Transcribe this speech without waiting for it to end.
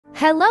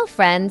Hello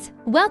friends,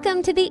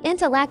 welcome to the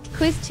Intellect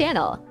Quiz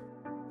channel.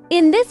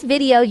 In this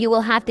video, you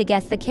will have to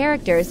guess the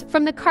characters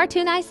from the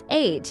cartoonized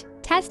age,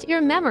 test your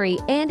memory,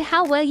 and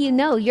how well you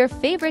know your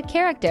favorite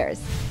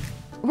characters.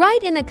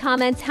 Write in the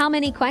comments how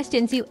many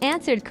questions you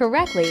answered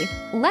correctly.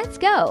 Let's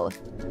go!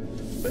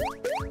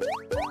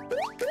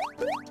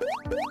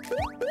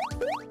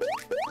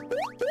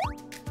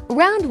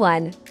 Round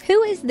 1.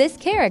 Who is this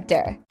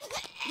character?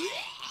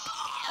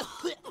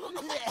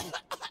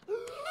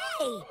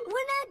 Hey,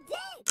 we're not dead!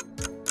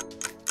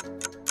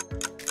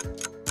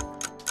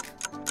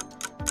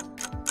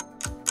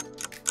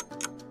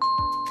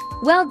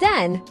 Well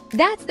done!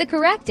 That's the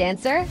correct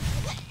answer. Hey,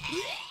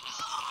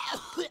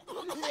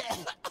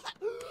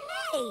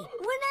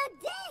 we're not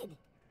dead!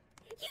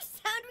 You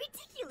sound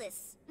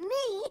ridiculous!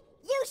 Me?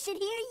 You should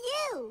hear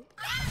you!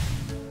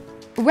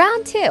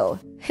 Round 2.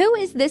 Who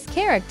is this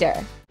character?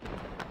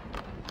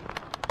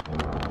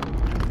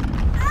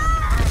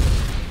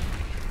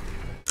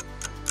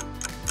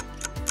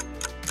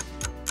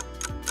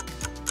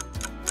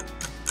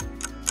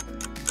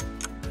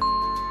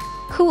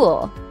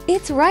 Cool!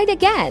 It's right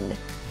again!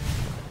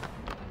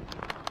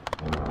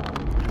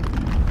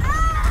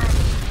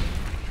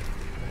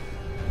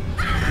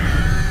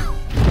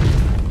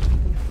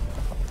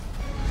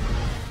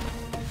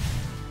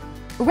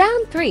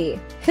 Round 3.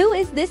 Who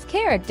is this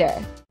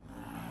character?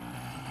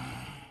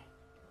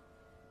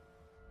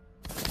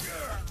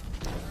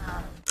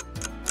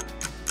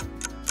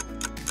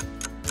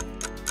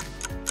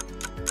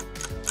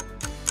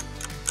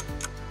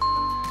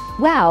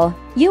 Wow,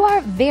 you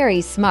are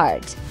very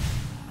smart.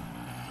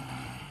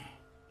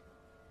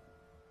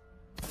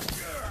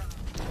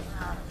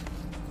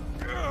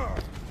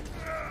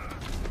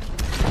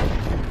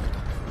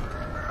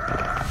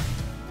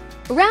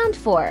 Round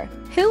 4.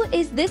 Who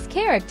is this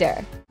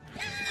character?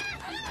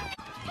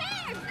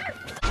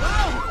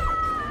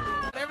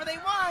 Whatever they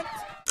want.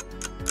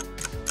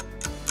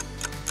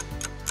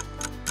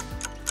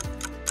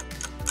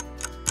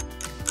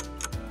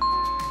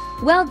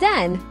 Well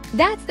done!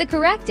 That's the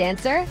correct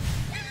answer.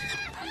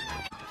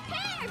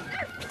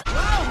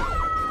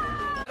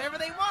 Whatever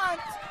they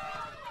want.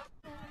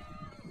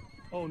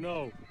 Oh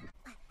no.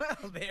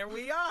 Well, there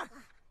we are.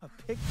 A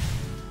pig.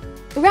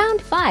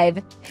 Round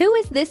 5. Who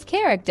is this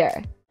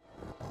character?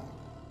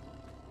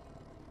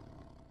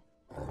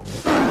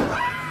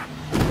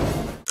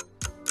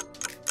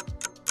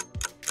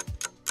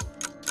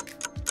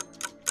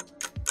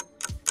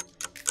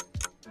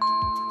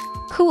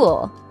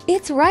 Cool!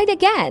 It's right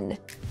again!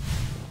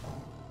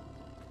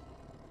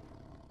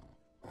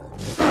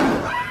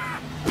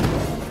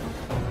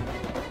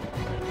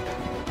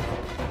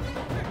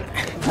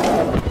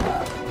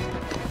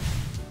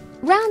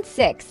 Round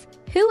 6.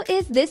 Who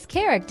is this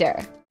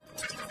character?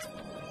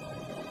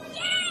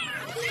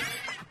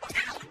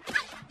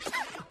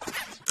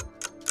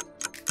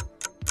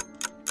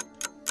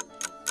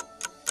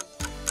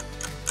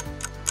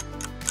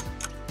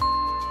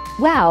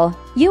 Wow,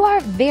 you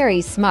are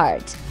very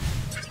smart.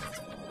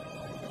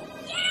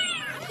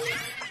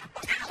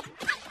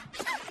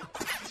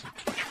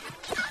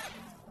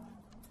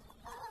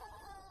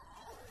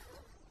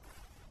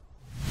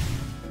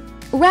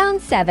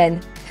 Round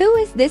 7. Who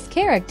is this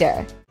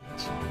character?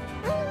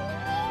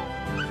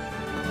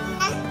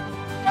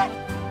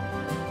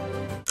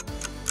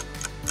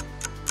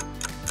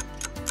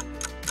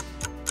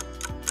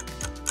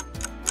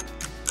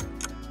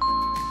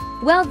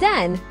 Well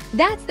done!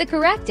 That's the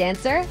correct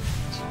answer.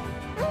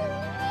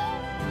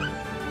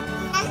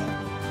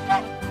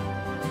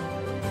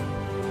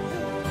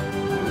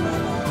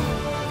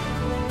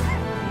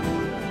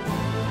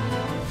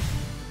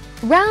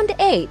 Round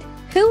 8.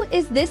 Who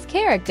is this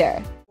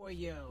character? For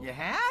you. You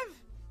have?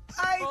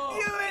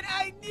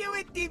 I knew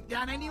it deep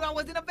down. I knew I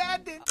wasn't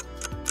abandoned.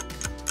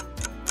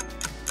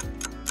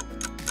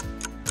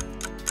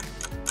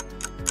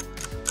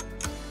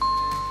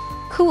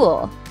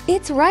 Cool!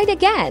 It's right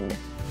again!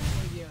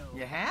 For you.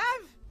 You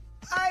have?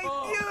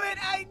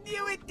 I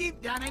knew it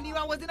deep down. I knew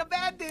I wasn't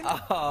abandoned.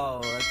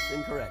 Oh, that's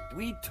incorrect.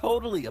 We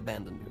totally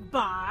abandoned you.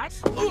 But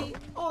we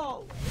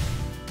always.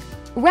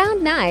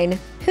 Round 9.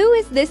 Who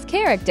is this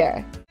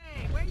character?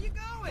 Hey, where you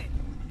going?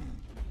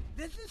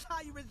 This is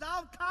how you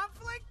resolve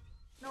conflict?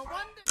 No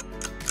wonder.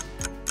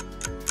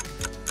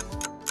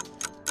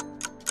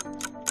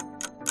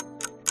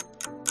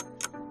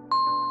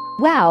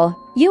 Wow,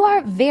 you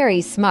are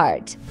very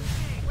smart.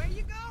 Hey, where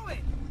you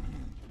going?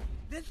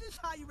 This is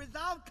how you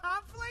resolve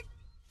conflict?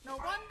 No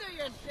wonder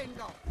you're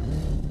single.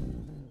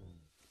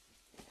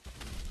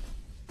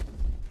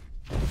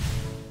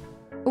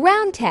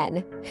 Round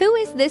 10. Who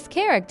is this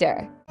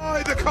character?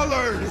 Buy the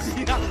colors!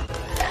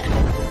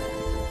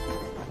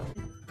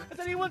 Has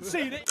anyone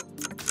seen it?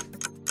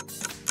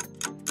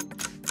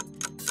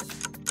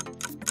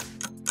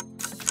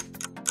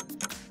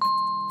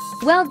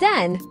 Well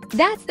done!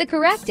 That's the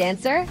correct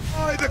answer.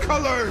 Buy the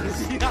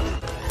colors!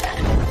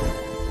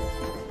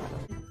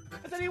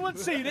 Has anyone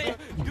seen it?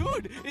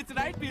 Dude, it's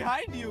right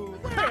behind you.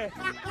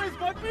 Where's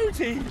my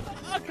beauty?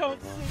 I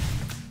can't see.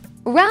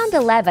 Round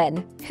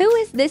 11. Who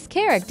is this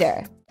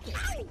character?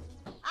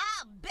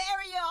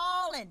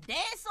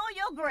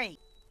 great.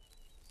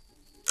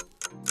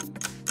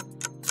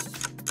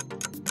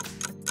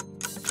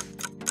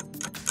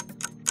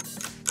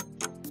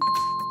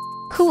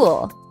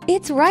 Cool.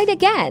 It's right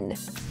again.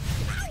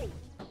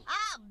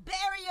 I'll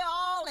bury you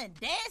all and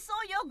dance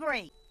on your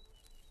grave.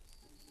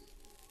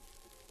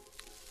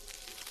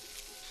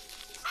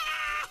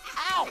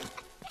 Ow!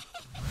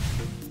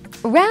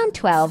 Round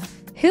 12.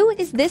 Who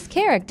is this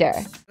character?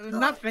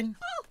 Nothing.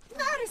 Oh,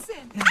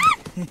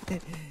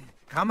 Madison!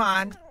 Come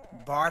on,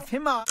 barf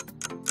him up.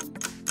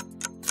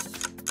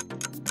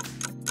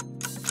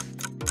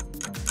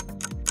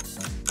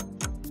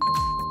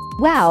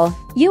 Wow,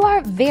 you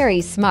are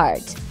very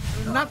smart.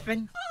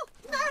 Nothing. Oh,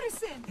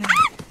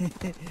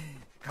 Madison!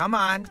 Come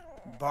on,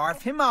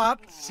 barf him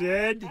up.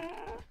 Sid.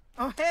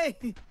 Oh, hey.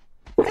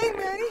 Hey,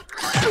 Manny.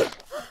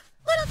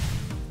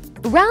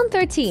 Round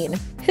 13.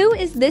 Who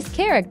is this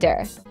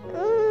character?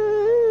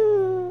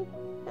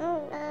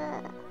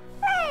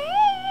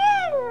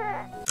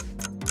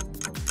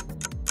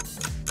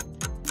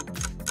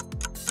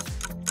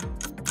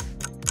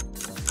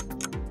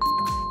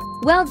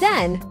 Well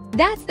done.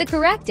 That's the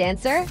correct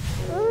answer.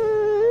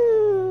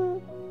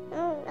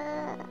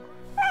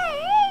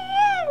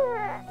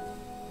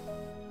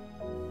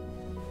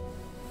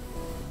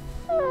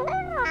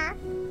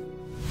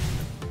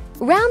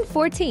 Round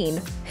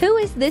 14. Who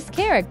is this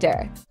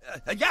character?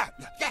 Yeah.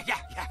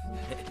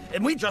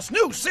 And we just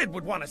knew Sid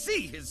would want to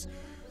see his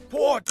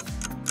poor...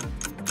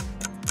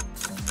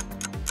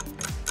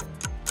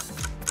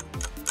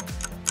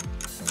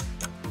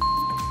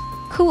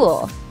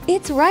 Cool.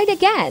 It's right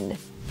again.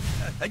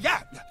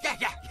 Yeah.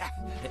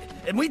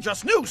 And we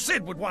just knew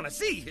Sid would want to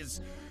see his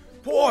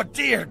poor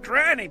dear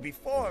granny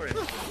before it.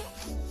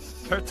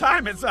 Her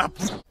time is up.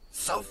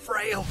 So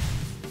frail.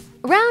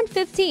 Round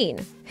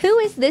 15. Who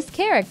is this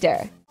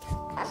character?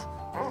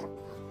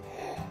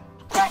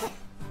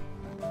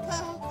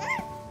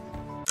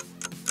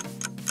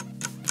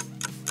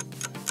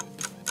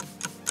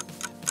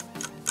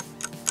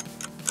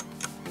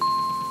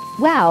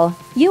 Wow,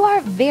 you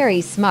are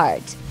very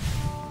smart.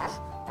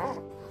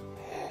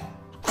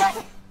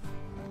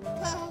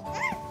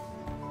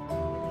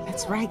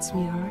 That's right,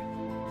 sweetheart.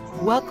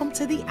 Welcome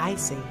to the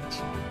Ice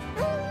Age.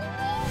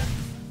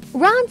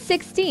 Round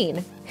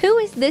 16. Who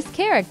is this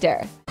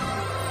character?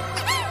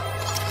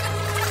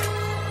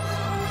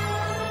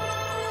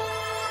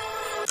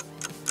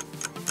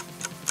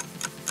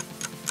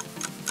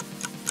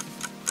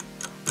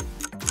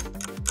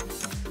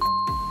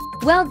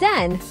 Well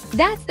done.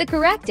 That's the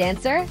correct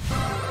answer.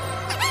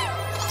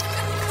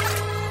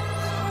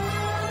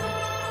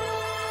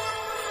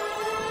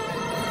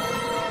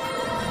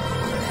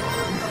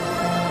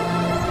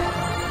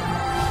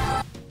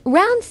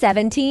 Round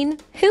 17.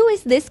 Who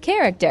is this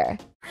character?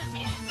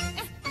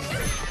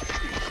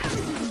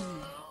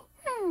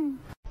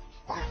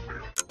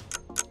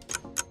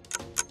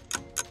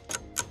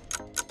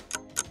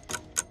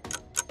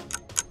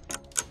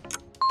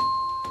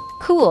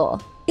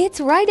 Cool. It's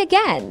right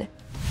again.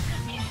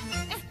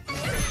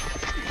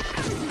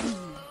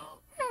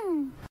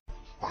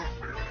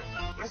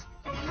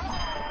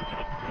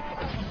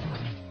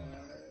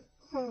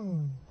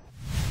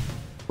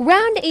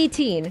 Round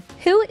 18.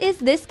 Who is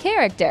this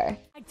character?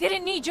 I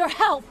didn't need your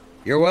help.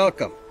 You're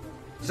welcome.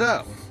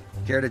 So,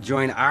 care to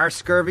join our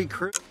scurvy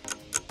crew?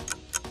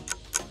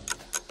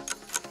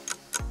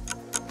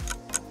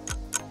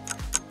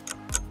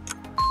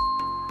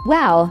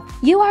 Wow,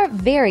 you are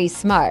very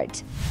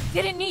smart.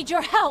 Didn't need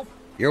your help.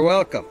 You're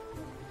welcome.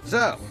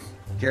 So,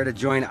 care to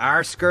join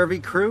our scurvy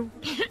crew?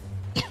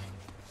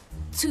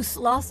 2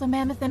 sloths, a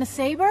mammoth, and a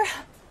saber?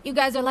 You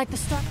guys are like the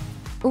star.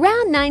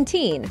 Round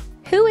 19.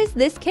 Who is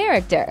this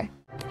character?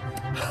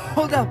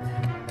 Hold up.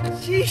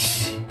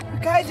 Sheesh. You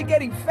guys are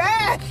getting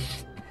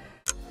fast.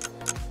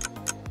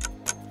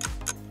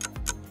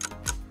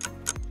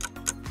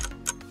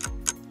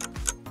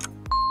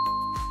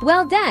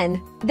 Well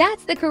done.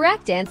 That's the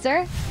correct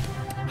answer.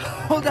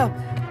 Hold up.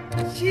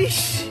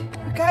 Sheesh.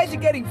 You guys are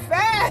getting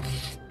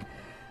fast.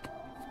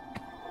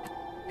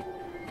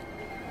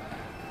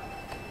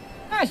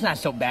 That's not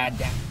so bad,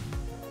 Dad.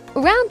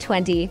 Round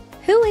 20.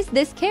 Who is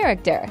this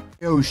character?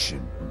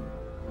 Ocean.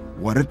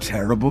 What a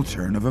terrible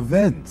turn of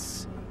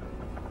events.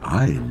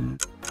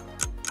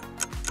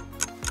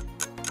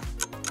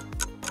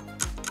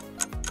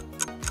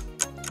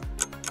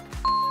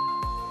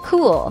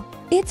 Cool.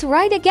 It's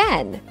right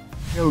again.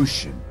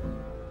 Ocean.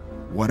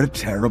 What a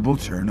terrible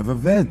turn of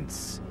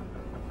events.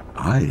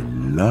 I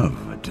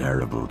love a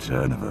terrible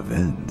turn of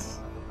events.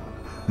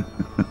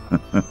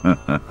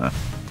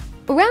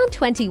 Round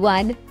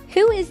 21.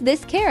 Who is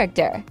this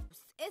character?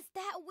 It's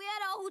that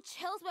weirdo who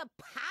chills with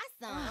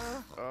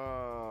possums.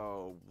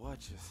 Oh, what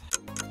just...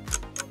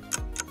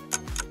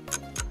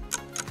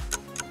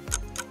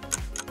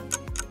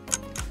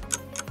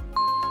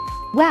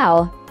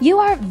 Wow, you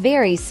are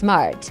very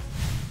smart.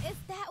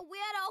 It's that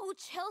weirdo who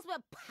chills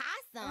with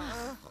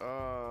possums.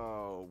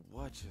 Oh,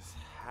 what just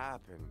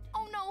happened?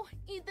 Oh no,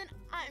 Ethan,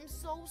 I'm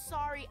so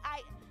sorry.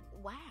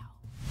 Wow.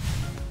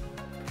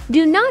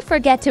 Do not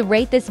forget to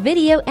rate this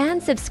video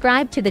and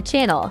subscribe to the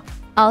channel.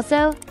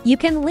 Also, you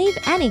can leave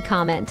any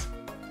comment.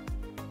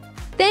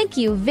 Thank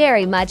you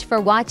very much for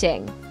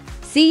watching.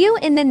 See you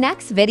in the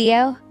next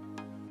video.